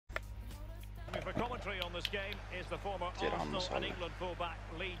this game is the former Arsenal and England fullback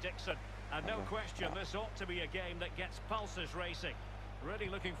Lee Dixon. And no question, this ought to be a game that gets pulses racing. Really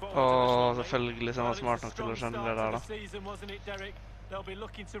looking forward to this one. Selvfølgelig så var smart nok til å skjønne det der da. They'll be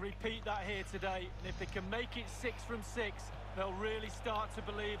looking to repeat that here today, and if they can make it 6 from 6, they'll really start to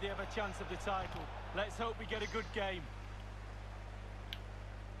believe they have a chance of the title. Let's hope we get a good game.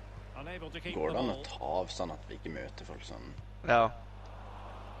 Går det an å ta av sånn at vi ikke møter folk sånn? Ja.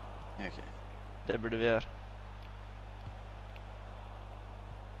 Ok. Det burde vi gjøre.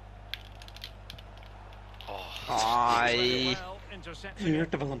 Nei. Jeg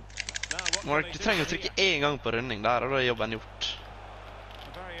hørte på sånn. Mark, du trenger å trykke en gang på runding der, og da er jobben gjort.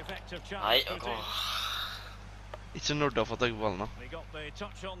 Nei, Ikke når du har fått deg på ballen da.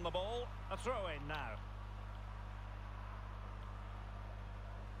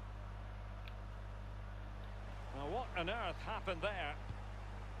 What on earth happened there?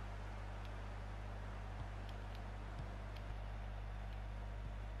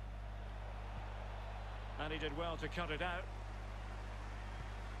 And he did well to cut it out.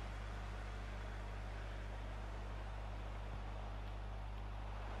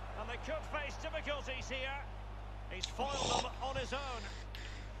 And they could face difficulties here. He's foiled them on his own.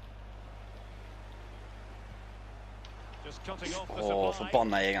 Just cutting off the supply.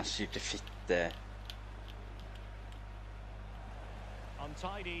 Forbanna egen syke fitte.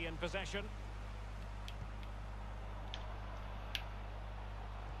 Untidy in possession.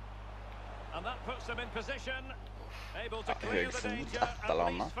 And that puts them in position. Able to clear the danger, at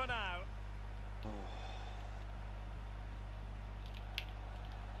least for now.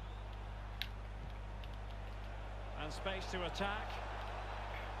 And space to attack.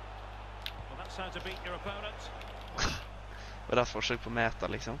 Well, that's how to beat your opponent. Var det forsøk på meta,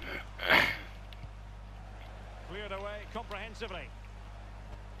 liksom? Cleared away comprehensively.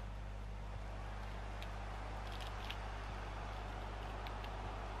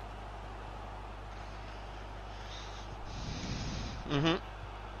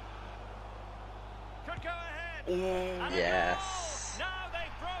 Could go ahead. And yes. Now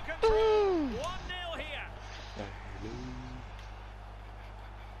they've broken through. 1-0 here.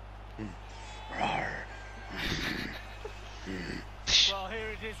 Well, here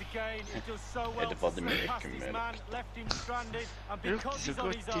it is again. He does so well to slip past his man, left him stranded, and because he's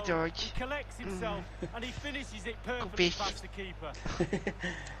on his own, he collects himself and he finishes it perfectly past the keeper.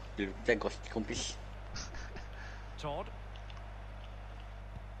 Du lukter godt, kompis. Todd.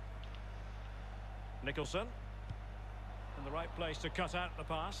 Nicholson. In the right place to cut out the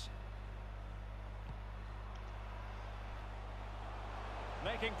pass.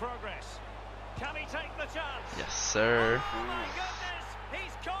 Making progress. Can he take the chance? Yes, sir. Oh my goodness!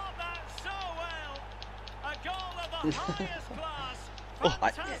 He's caught that so well! A goal of the highest class!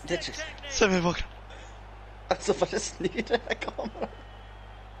 Fantastic technique! Se meg bak. Altså, bare snur det her kameraet.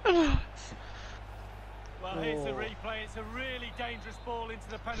 Well, here's the replay. It's a really dangerous ball into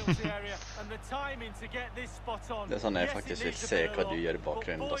the penalty area, and the timing to get this spot on. Det sånn jeg faktisk vil se hva du gjør I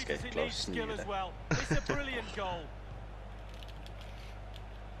bakgrunnen, da skal jeg klare å snu det. It's a brilliant goal.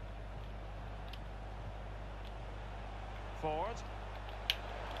 Forward.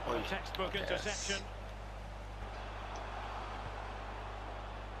 Textbook interception.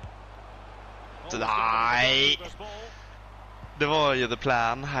 Nei! Det var jo the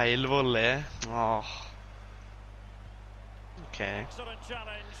plan, heil volley. Ok.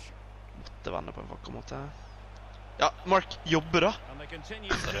 Måtte vende på en vakker måte. Ja, Mark, jobbe da!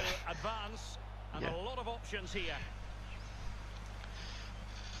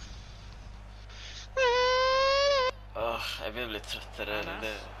 Jeg blir litt trøttere.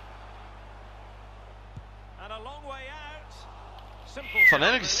 Faen, det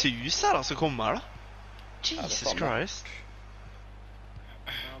noen sus her da som kommer da. Jesus Christ.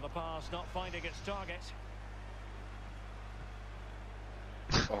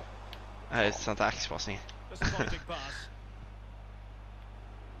 Jeg sendte X-passning.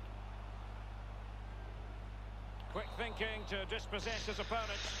 Quick thinking to dispossess his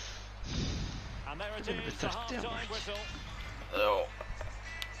opponent. And there it is, the half-time whistle.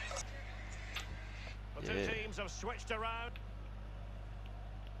 The two teams have switched around.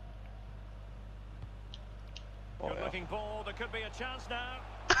 Good-looking ball. There could be a chance now.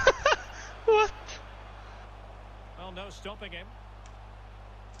 What? Well, no stopping him.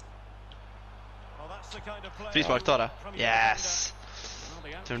 Well, that's the kind of play. Frispark, ta det. Yes!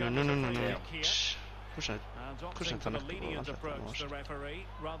 No. Hvordan tar nødt på å approach the referee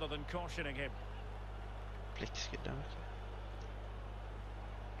rather than cautioning him. Plikkskudd der.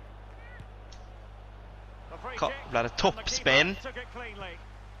 Hva ble det toppspinn?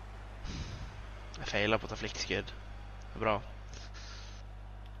 Jeg feiler på å ta flikkskudd. Det er bra.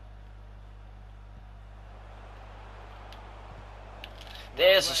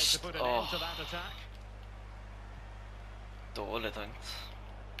 Det er så dårlig tenkt.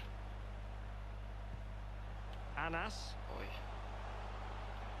 Anas. Oi.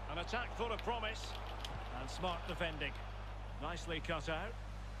 An attack full of promise and smart defending. Nicely cut out.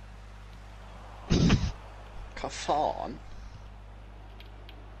 Hva faen?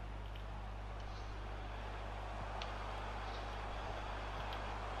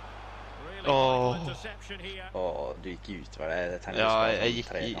 Really vital interception here. Du gikk ut, var det? Jeg tenkte Ja, jeg jeg gikk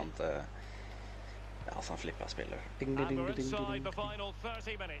skulle i. ha sånn til... Ja, sånn flipperspiller. Ding, And ding, we're ding, ding, inside ding, the ding. final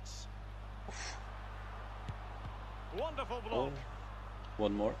 30 minutes. Wonderful block.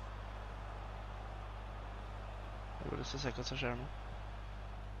 One more. Jeg har lyst til å se hva som skjer nå.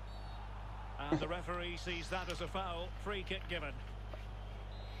 And the referee sees that as a foul. Free kick given.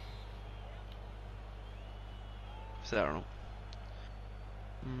 Se her nå.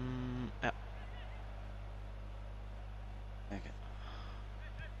 Ja. Okay.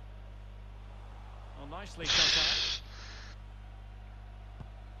 Well, nicely cut out.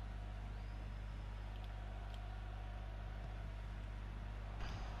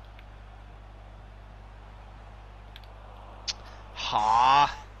 Ha!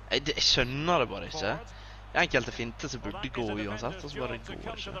 Jeg skjønner det bare ikke. Enkelte finter som burde gå uansett, og så bare går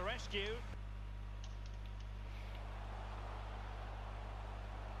det ikke.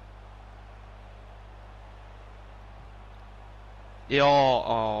 Ja,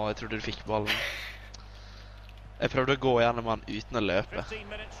 jeg trodde du fikk ballen. Jeg prøvde å gå gjennom han uten å løpe.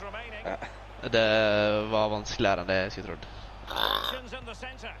 Det var vanskeligere enn det jeg skulle trodd.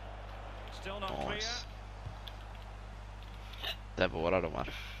 Nice. Det er våre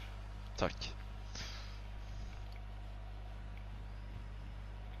dommer. Takk.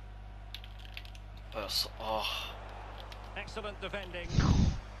 Excellent defending.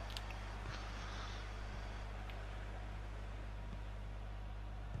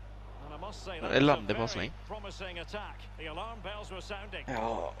 Elendig passning. Promising attack. The alarm bells were sounding.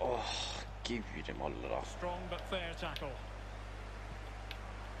 Ja, gud i malle da. Strong but fair tackle.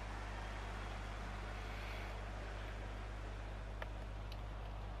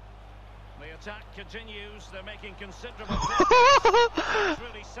 The attack continues. They're making considerable progress.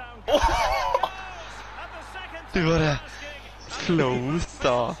 Really sound. Du bare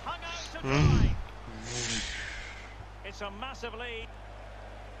floata. It's a massive lead.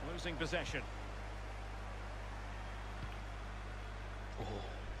 Losing possession.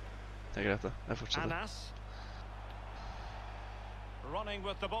 Det er greit det. Jeg fortsetter. Anas. Running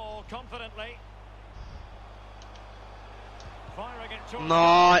with the ball confidently. Firing it towards.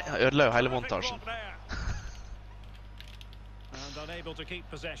 Nei, jeg ødela jo hele montasjen. And unable to keep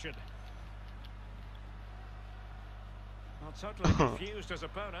possession. Well, totally confused his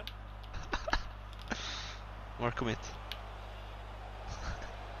opponent. Mark, kom hit.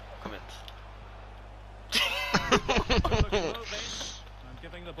 Kom hit. And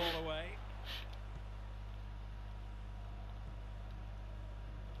giving the ball away.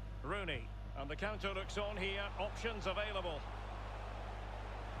 Rooney, and the counter looks on here. Options available.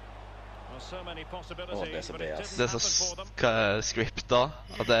 Well, so many possibilities, but it didn't Det happen er for them. så skripta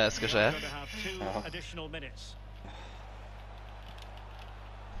at det skal skje. Going to have 2 additional minutes.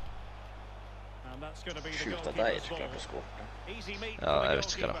 And that's going to be the Sjukt at jeg goalkeeper's ikke ball. klarte å skåre. Easy meet Ja, for the jeg vet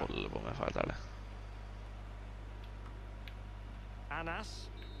ikke hva jeg goalkeeper. holder på med, for helt ærlig. Anas.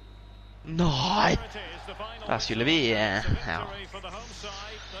 Nei! There it is, the final Der skulle whistle. vi, It's a ja. victory for the home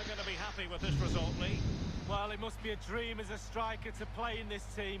side. They're going to be happy with this result, Lee. Well, it must be a dream as a striker to play in this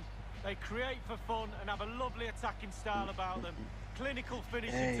team. They create for fun and have a lovely attacking style about them. Clinical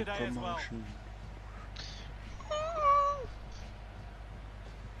finishing today as well.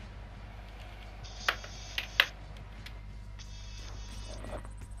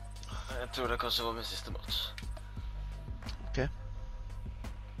 Jeg tror det kanskje var min siste match. Ok.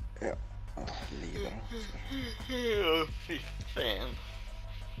 Ja, livet da. Fy faen.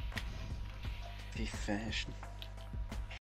 Fy fashion.